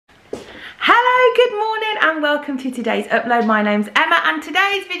Hello, good morning and welcome to today's upload. My name's Emma and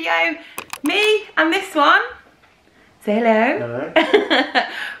today's video, me and this one, say hello. Hello.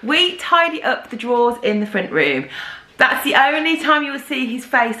 We tidy up the drawers in the front room. That's the only time you will see his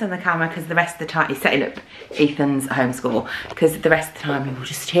face on the camera because the rest of the time he's setting up Ethan's homeschool, because the rest of the time you will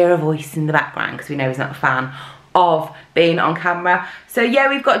just hear a voice in the background because we know he's not a fan of being on camera. So yeah,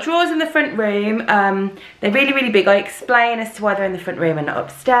 we've got drawers in the front room. They're really big. I explain as to why they're in the front room and not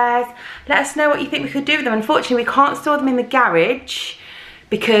upstairs. Let us know what you think we could do with them. Unfortunately, we can't store them in the garage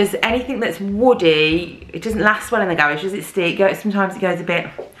because anything that's woody, it doesn't last well in the garage, does it, Steve? Sometimes it goes a bit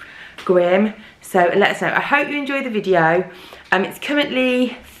grim. So let us know. I hope you enjoy the video. It's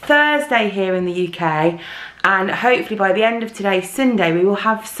currently Thursday here in the UK, and hopefully by the end of today, Sunday, we will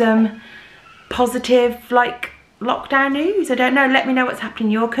have some positive, like, lockdown news. I don't know. Let me know what's happening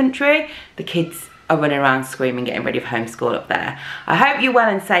in your country. The kids are running around screaming, getting ready for homeschool up there. I hope you're well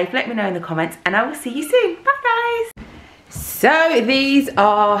and safe. Let me know in the comments, and I will see you soon. Bye, guys. So these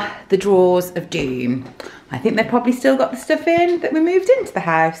are the drawers of doom. I think they've probably still got the stuff in that we moved into the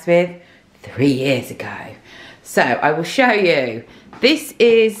house with 3 years ago. So I will show you. This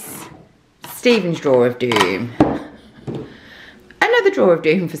is Stephen's drawer of doom. Another drawer of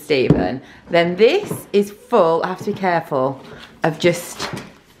doom for Stephen. Then this is full, I have to be careful, of just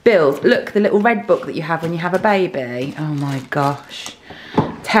bills. Look, the little red book that you have when you have a baby. Oh my gosh.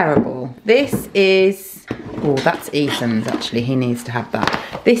 Terrible. This is, oh, that's Ethan's actually. He needs to have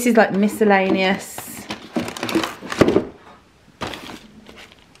that. This is like miscellaneous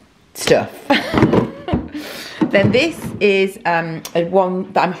stuff. Then this is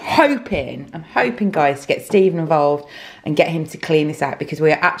one that I'm hoping guys to get Stephen involved and get him to clean this out, because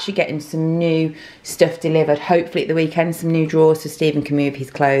we are actually getting some new stuff delivered, hopefully at the weekend, some new drawers so Stephen can move his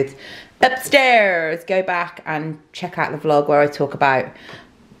clothes upstairs. Go back and check out the vlog where I talk about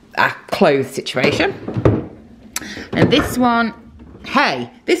our clothes situation. And this one, hey,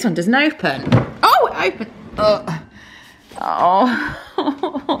 this one doesn't open. Oh, it opened. Oh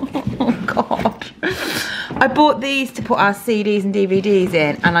God. I bought these to put our CDs and DVDs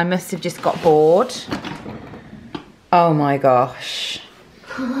in, and I must have just got bored. Oh my gosh.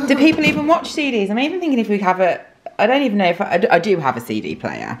 Do people even watch CDs? I'm even thinking if we have a, I don't even know if I do have a CD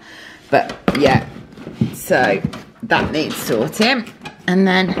player, but yeah. So that needs sorting. And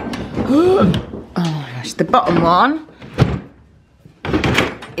then, oh my gosh, the bottom one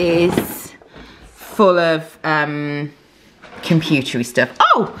is full of computery stuff.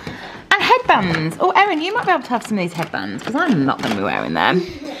 Oh, and headbands. Oh, Erin, you might be able to have some of these headbands because I'm not going to be wearing them.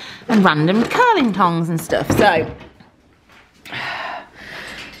 And random curling tongs and stuff. So,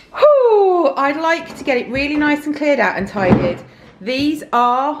 whew, I'd like to get it really nice and cleared out and tidied. These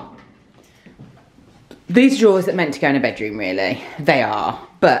drawers that are meant to go in a bedroom, really. They are.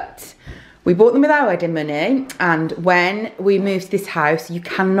 But we bought them with our wedding money, and when we moved to this house, you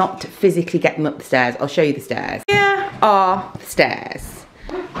cannot physically get them up the stairs. I'll show you the stairs. Here are the stairs.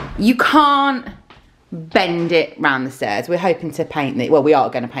 You can't bend it round the stairs. We're hoping to paint these. Well, we are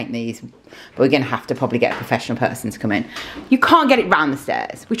going to paint these, but we're going to have to probably get a professional person to come in. You can't get it round the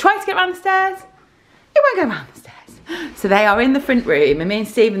stairs. We tried to get around the stairs. It won't go round the stairs. So they are in the front room. And me and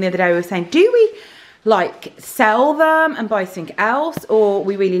Stephen the other day were saying, do we like sell them and buy something else, or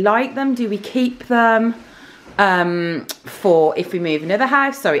we really like them? Do we keep them for if we move another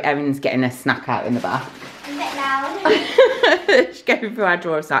house? Sorry, Erin's getting a snack out in the bath. A bit loud. She's going through our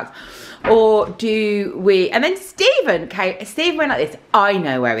drawer of snacks. Or do we, and then Stephen went like this, I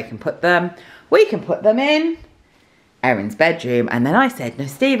know where we can put them. We can put them in Erin's bedroom. And then I said, no,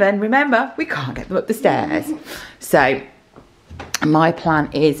 Stephen, remember, we can't get them up the stairs. So my plan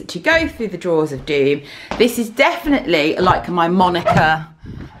is to go through the drawers of doom. This is definitely like my Monica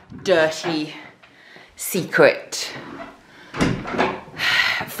dirty secret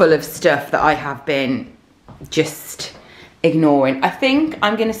full of stuff that I have been just ignoring. I think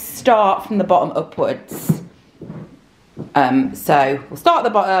I'm going to start from the bottom upwards. So we'll start at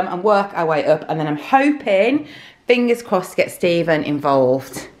the bottom and work our way up, and then I'm hoping, fingers crossed, to get Stephen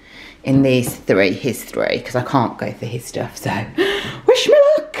involved in these three, his three, because I can't go for his stuff, so wish me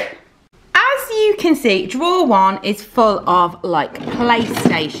luck. As you can see, drawer one is full of like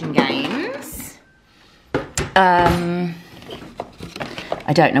PlayStation games. I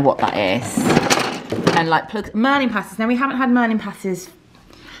don't know what that is. And like plugs, Merlin passes. Now we haven't had Merlin passes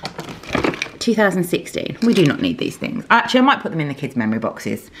 2016. We do not need these things. Actually, I might put them in the kids' memory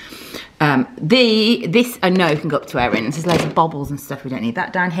boxes. This I know can go up to Erin's. There's loads of bobbles and stuff. We don't need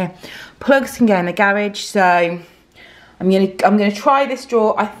that down here. Plugs can go in the garage. So I'm gonna try this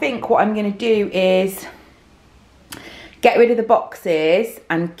drawer. I think what I'm gonna do is get rid of the boxes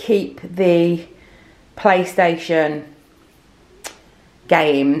and keep the PlayStation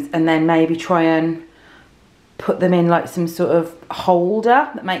games, and then maybe try and put them in like some sort of holder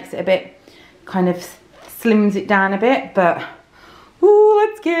that makes it a bit, kind of slims it down a bit. But ooh,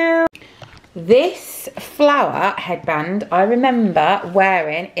 let's go. This flower headband I remember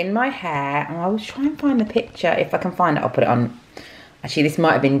wearing in my hair, and I will try and find the picture. If I can find it, I'll put it on. Actually, this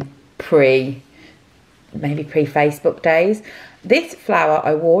might have been maybe pre-Facebook days. This flower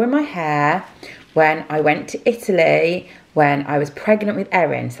I wore in my hair when I went to Italy when I was pregnant with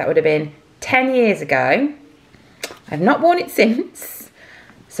Erin. So that would have been 10 years ago. I've not worn it since,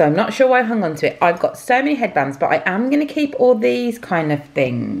 so I'm not sure why I hung on to it. I've got so many headbands, but I am going to keep all these kind of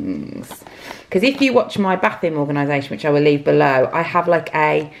things. Because if you watch my bathroom organisation, which I will leave below, I have like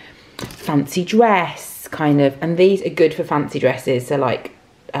a fancy dress kind of, and these are good for fancy dresses. So like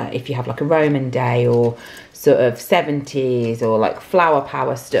if you have like a Roman day or sort of 70s or like flower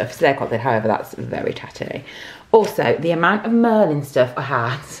power stuff, so they're quite good. However, that's very tatty. Also, the amount of Merlin stuff I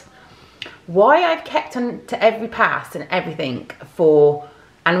had, why I've kept on to every pass and everything for,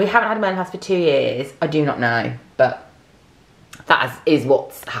 and we haven't had a Merlin pass for 2 years, I do not know, but that is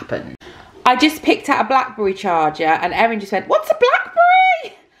what's happened. I just picked out a BlackBerry charger and Erin just went, "What's a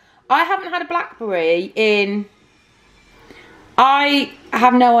BlackBerry?" I haven't had a BlackBerry in, I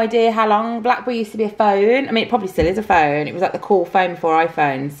have no idea how long. BlackBerry used to be a phone. I mean, it probably still is a phone. It was like the cool phone before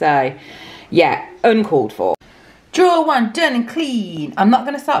iPhone. So, yeah, uncalled for. Drawer one done and clean. I'm not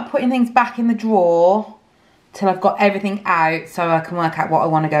going to start putting things back in the drawer till I've got everything out so I can work out what I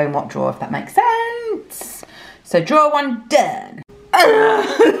want to go in what drawer, if that makes sense. So, drawer one done. Oh,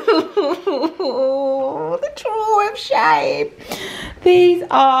 the drawer of shame. These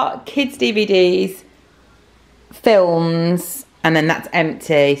are kids' DVDs, films, and then that's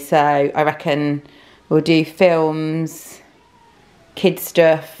empty. So I reckon we'll do films, kids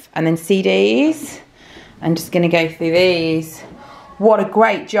stuff, and then CDs. I'm just going to go through these. What a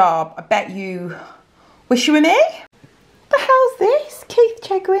great job. I bet you wish you were me. The hell's this? Keith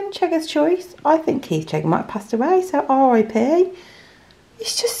Chegwin, Chegger's Choice. I think Keith Chegwin might have passed away, so RIP.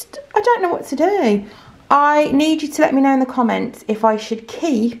 It's just, I don't know what to do. I need you to let me know in the comments if I should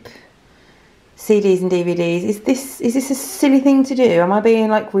keep CDs and DVDs. Is this a silly thing to do? Am I being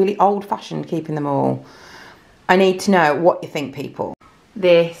like really old-fashioned keeping them all? I need to know what you think, people.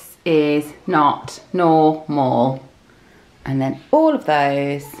 This is not normal. And then all of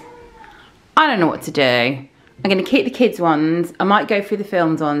those, I don't know what to do. I'm going to keep the kids ones. I might go through the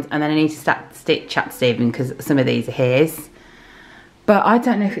films ones, and then I need to chat Stephen because some of these are his. But I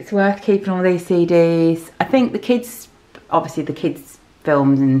don't know if it's worth keeping all these CDs. I think the kids, obviously the kids'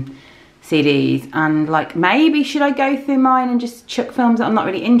 films and CDs, and like maybe should I go through mine and just chuck films that I'm not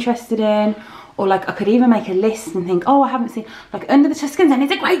really interested in? Or like I could even make a list and think, oh, I haven't seen, like Under the Tuscans, and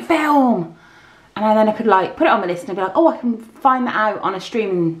it's a great film. And then I could like put it on my list and be like, oh, I can find that out on a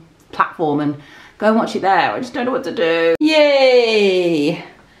streaming platform and go and watch it there. I just don't know what to do. Yay!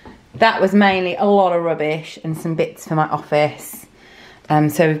 That was mainly a lot of rubbish and some bits for my office.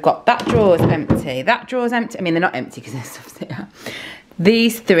 So we've got that drawer's empty, that drawer's empty. I mean, they're not empty because there's stuff there.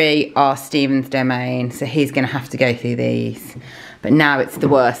 These three are Stephen's domain, so he's going to have to go through these. But now it's the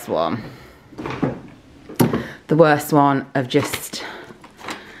worst one. The worst one of just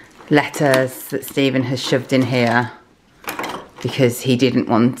letters that Stephen has shoved in here because he didn't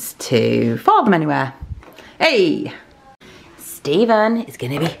want to file them anywhere. Hey! Stephen is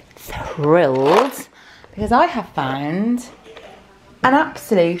going to be thrilled because I have found an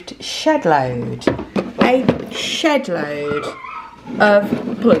absolute shed load. A shed load of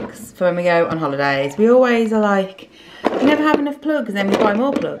plugs for when we go on holidays. We always are like, we never have enough plugs, and then we buy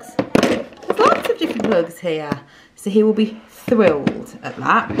more plugs. There's lots of different plugs here. So he will be thrilled at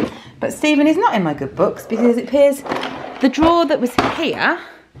that. But Stephen is not in my good books because it appears the drawer that was here,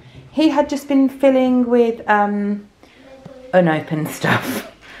 he had just been filling with unopened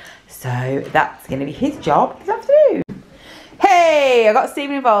stuff. So that's going to be his job this afternoon. Hey, I got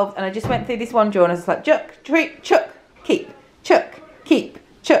Stephen involved and I just went through this one drawer and I was like, chuck, keep, chuck, keep,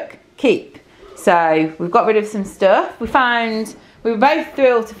 chuck, keep. So we've got rid of some stuff. We were both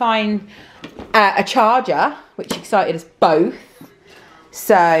thrilled to find a charger, which excited us both.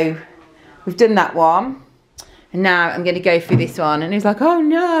 So we've done that one. And now I'm going to go through this one. And he was like, oh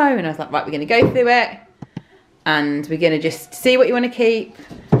no. And I was like, right, we're going to go through it. And we're going to just see what you want to keep.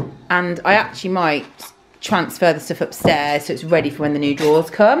 And I actually might transfer the stuff upstairs so it's ready for when the new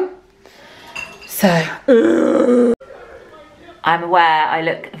drawers come. So, I'm aware I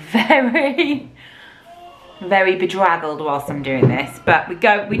look very, very bedraggled whilst I'm doing this, but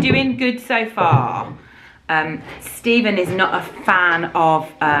we're doing good so far. Stephen is not a fan of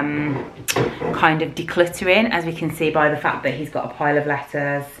kind of decluttering, as we can see by the fact that he's got a pile of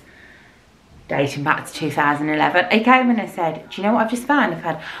letters dating back to 2011. He came in and said, do you know what I've just found?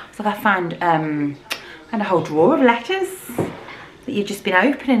 I found a whole drawer of letters that you've just been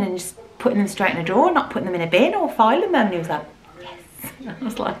opening and just putting them straight in a drawer, not putting them in a bin or filing them. And he was like, yes. I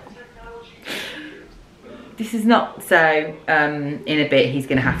was like, this is not. So in a bit he's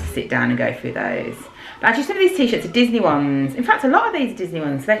going to have to sit down and go through those. But actually some of these t-shirts are Disney ones. In fact, a lot of these are Disney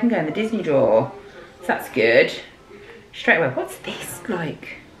ones, so they can go in the Disney drawer. So that's good. Straight away, what's this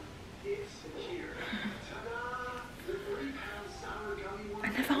like?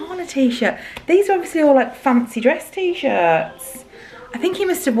 Nirvana t-shirt. These are obviously all like fancy dress t-shirts. I think he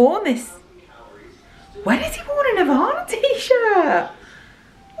must have worn this. When has he worn a Nirvana t-shirt?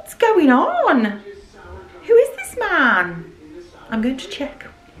 What's going on? Who is this man? I'm going to check.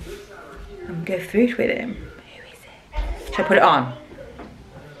 I'm going to go through it with him. Who is it? Shall I put it on?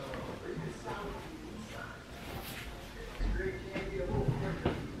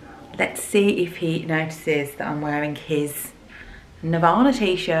 Let's see if he notices that I'm wearing his Nirvana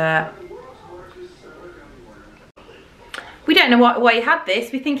t-shirt. We don't know why he had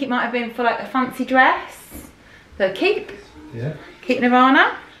this. We think it might have been for like a fancy dress. So keep. Yeah. Keep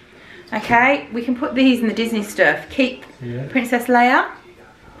Nirvana. Okay, we can put these in the Disney stuff. Keep Princess Leia.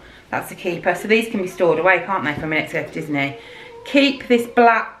 That's a keeper. So these can be stored away, can't they, for a minute to go to Disney. Keep this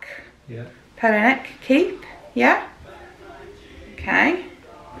black polo neck. Keep. Yeah. Okay.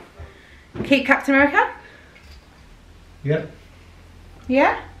 Keep Captain America. Yeah.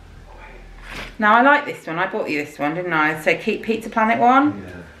 Yeah? Now I like this one. I bought you this one, didn't I? So keep Pizza Planet one.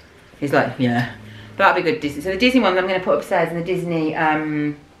 Yeah. He's like, yeah. But that'd be good Disney. So the Disney ones I'm going to put upstairs in the Disney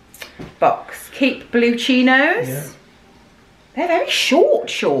box. Keep blue chinos. Yeah. They're very short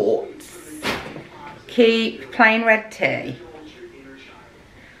shorts. Keep plain red tee.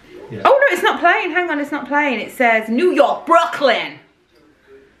 Yeah. Oh no, it's not plain. Hang on, it's not plain. It says New York, Brooklyn.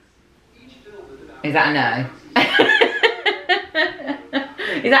 Is that a no?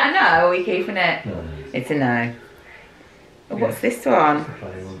 Is that a no, or are we keeping it? No. It's a no. Oh, what's this one?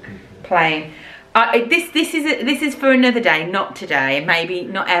 Plain. This is for another day, not today, maybe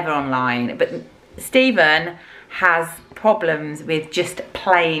not ever online. But Stephen has problems with just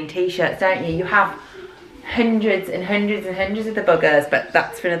plain t-shirts, don't you? You have hundreds and hundreds and hundreds of the buggers, but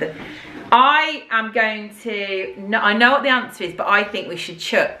that's for another. I am going to. No, I know what the answer is, but I think we should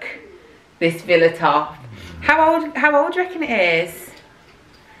chuck this Villa top. How old do you reckon it is?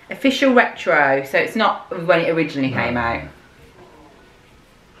 Official retro, so it's not when it originally came out.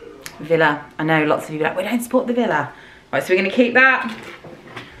 Villa. I know lots of you are like, we don't support the Villa. Right, so we're going to keep that.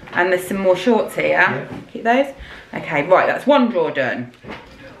 And there's some more shorts here. Yeah. Keep those. Okay, right, that's one drawer done.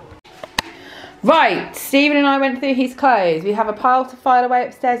 Right, Stephen and I went through his clothes. We have a pile to file away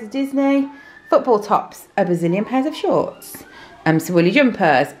upstairs at Disney. Football tops, a bazillion pairs of shorts. Some woolly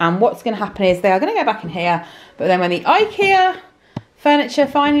jumpers. And what's going to happen is they are going to go back in here. But then when the IKEA furniture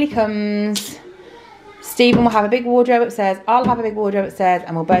finally comes, Stephen will have a big wardrobe upstairs, I'll have a big wardrobe upstairs,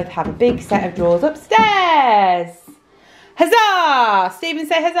 and we'll both have a big set of drawers upstairs. Huzzah! Stephen,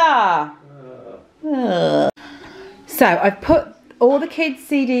 say huzzah! So I've put all the kids'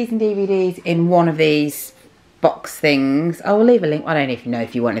 CDs and DVDs in one of these box things. I will leave a link. I don't even know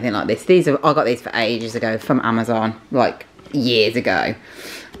if you want anything like this. I got these for ages ago from Amazon, like years ago.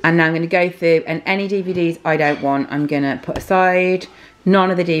 And now I'm going to go through, and any DVDs I don't want, I'm going to put aside.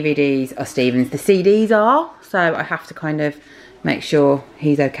 None of the DVDs are Stephen's. The CDs are, so I have to kind of make sure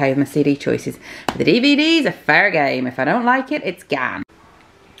he's okay with my CD choices. But the DVDs are fair game. If I don't like it, it's gone.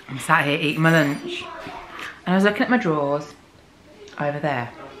 I'm sat here eating my lunch, and I was looking at my drawers over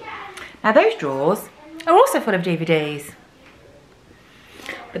there. Now those drawers are also full of DVDs,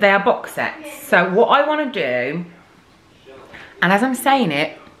 but they are box sets. So what I want to do, and as I'm saying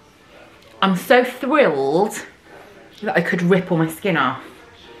it, I'm so thrilled that I could rip all my skin off.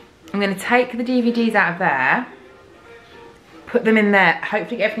 I'm going to take the DVDs out of there, put them in there,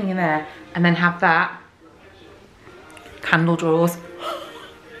 hopefully get everything in there, and then have that. Candle drawers.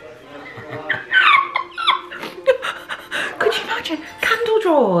 Could you imagine? Candle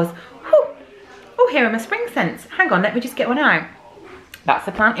drawers. Whew. Oh, here are my spring scents. Hang on, let me just get one out. That's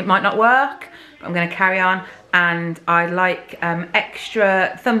the plan. It might not work, but I'm going to carry on. And I'd like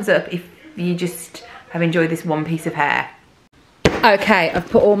extra thumbs up if you just have enjoyed this one piece of hair. Okay, I've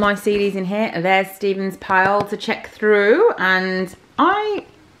put all my CDs in here. There's Stephen's pile to check through, and I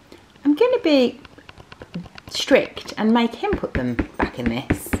am going to be strict and make him put them back in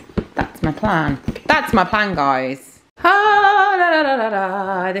this. That's my plan. That's my plan, guys. Ah, da, da, da, da,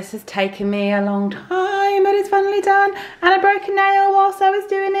 da. This has taken me a long time, but it's finally done. And I broke a nail whilst I was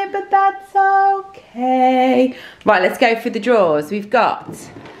doing it, but that's okay. Right, let's go through the drawers. We've got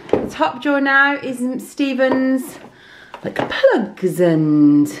the top drawer now is Stephen's like plugs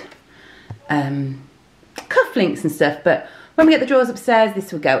and cufflinks and stuff, but when we get the drawers upstairs,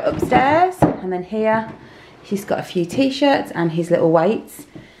 this will go upstairs. And then here, he's got a few t-shirts and his little weights.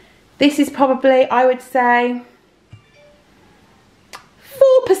 This is probably, I would say,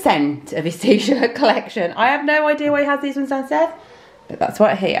 4% of his t-shirt collection. I have no idea why he has these ones downstairs, but that's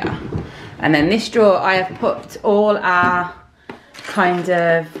right here. And then this drawer, I have put all our kind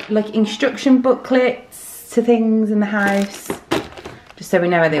of like instruction booklets to things in the house, just so we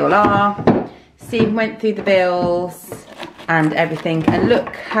know where they all are. Steve went through the bills and everything, and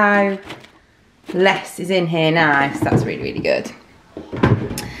look how less is in here now, so that's really, really good.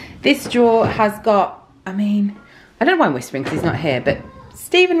 This drawer has got, I mean, I don't know why I'm whispering because he's not here, but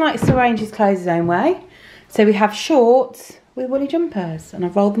Stephen likes to arrange his clothes his own way. So we have shorts with woolly jumpers, and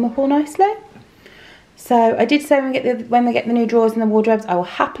I've rolled them up all nicely. So I did say when we get the new drawers in the wardrobes, I will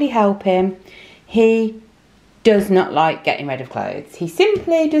happily help him. He does not like getting rid of clothes. He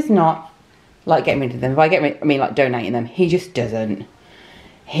simply does not like getting rid of them. If I get rid, I mean like donating them. He just doesn't.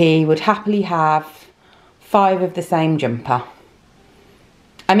 He would happily have 5 of the same jumper.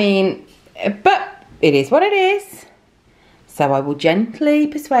 I mean, but it is what it is. So I will gently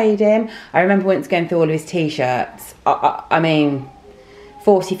persuade him. I remember once going through all of his t-shirts. I mean,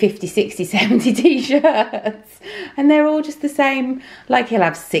 40, 50, 60, 70 t-shirts. And they're all just the same. Like he'll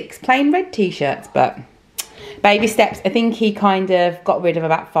have 6 plain red t-shirts, but baby steps. I think he kind of got rid of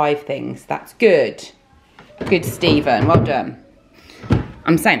about 5 things. That's good. Good, Stephen. Well done.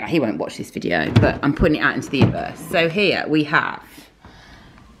 I'm saying that he won't watch this video, but I'm putting it out into the universe. So here we have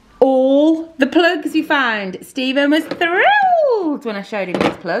all the plugs we found. Stephen was thrilled when I showed him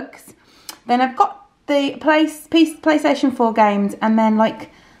these plugs. Then I've got the PlayStation 4 games, and then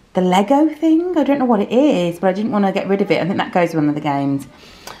like the Lego thing. I don't know what it is, but I didn't want to get rid of it. I think that goes with one of the games.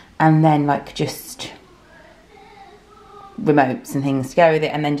 And then like just remotes and things to go with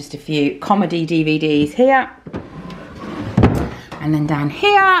it, and then just a few comedy DVDs here. And then down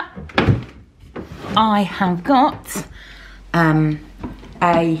here I have got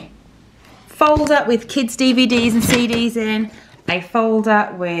a folder with kids DVDs and CDs in, a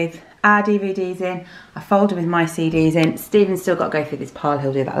folder with our DVDs in, a folder with my CDs in. Stephen's still got to go through this pile,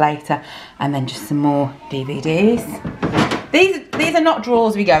 he'll do that later. And then just some more DVDs. These are not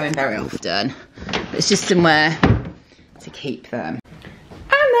drawers we go in very often. It's just somewhere to keep them.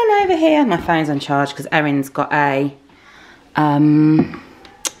 And then over here, my phone's on charge because Erin's got a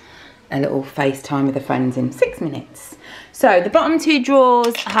little FaceTime with her friends in 6 minutes. So the bottom 2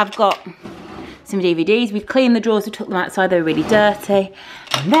 drawers have got some DVDs. We've cleaned the drawers, we took them outside, they were really dirty.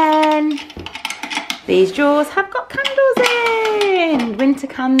 And then these drawers have got candles in, winter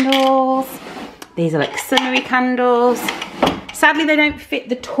candles. These are like summery candles. Sadly, they don't fit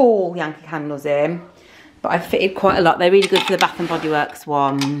the tall Yankee candles in, but I've fitted quite a lot. They're really good for the Bath and Body Works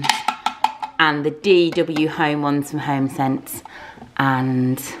ones and the DW Home ones from Home Sense,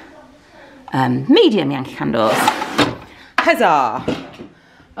 and medium Yankee candles. Huzzah!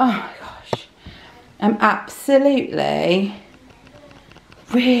 Oh my gosh, I'm absolutely,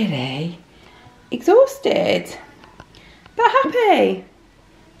 really exhausted, but happy.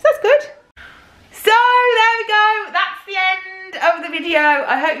 So that's good. So there we go, that's the end of the video.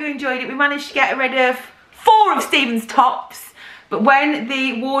 I hope you enjoyed it. We managed to get rid of 4 of Stephen's tops, but when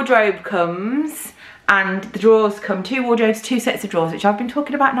the wardrobe comes and the drawers come, 2 wardrobes, 2 sets of drawers, which I've been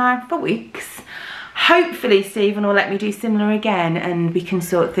talking about now for weeks, hopefully Stephen will let me do similar again and we can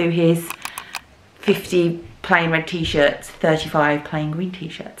sort through his 50 plain red t-shirts, 35 plain green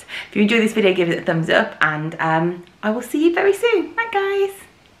t-shirts. If you enjoyed this video, give it a thumbs up, and I will see you very soon. Bye guys.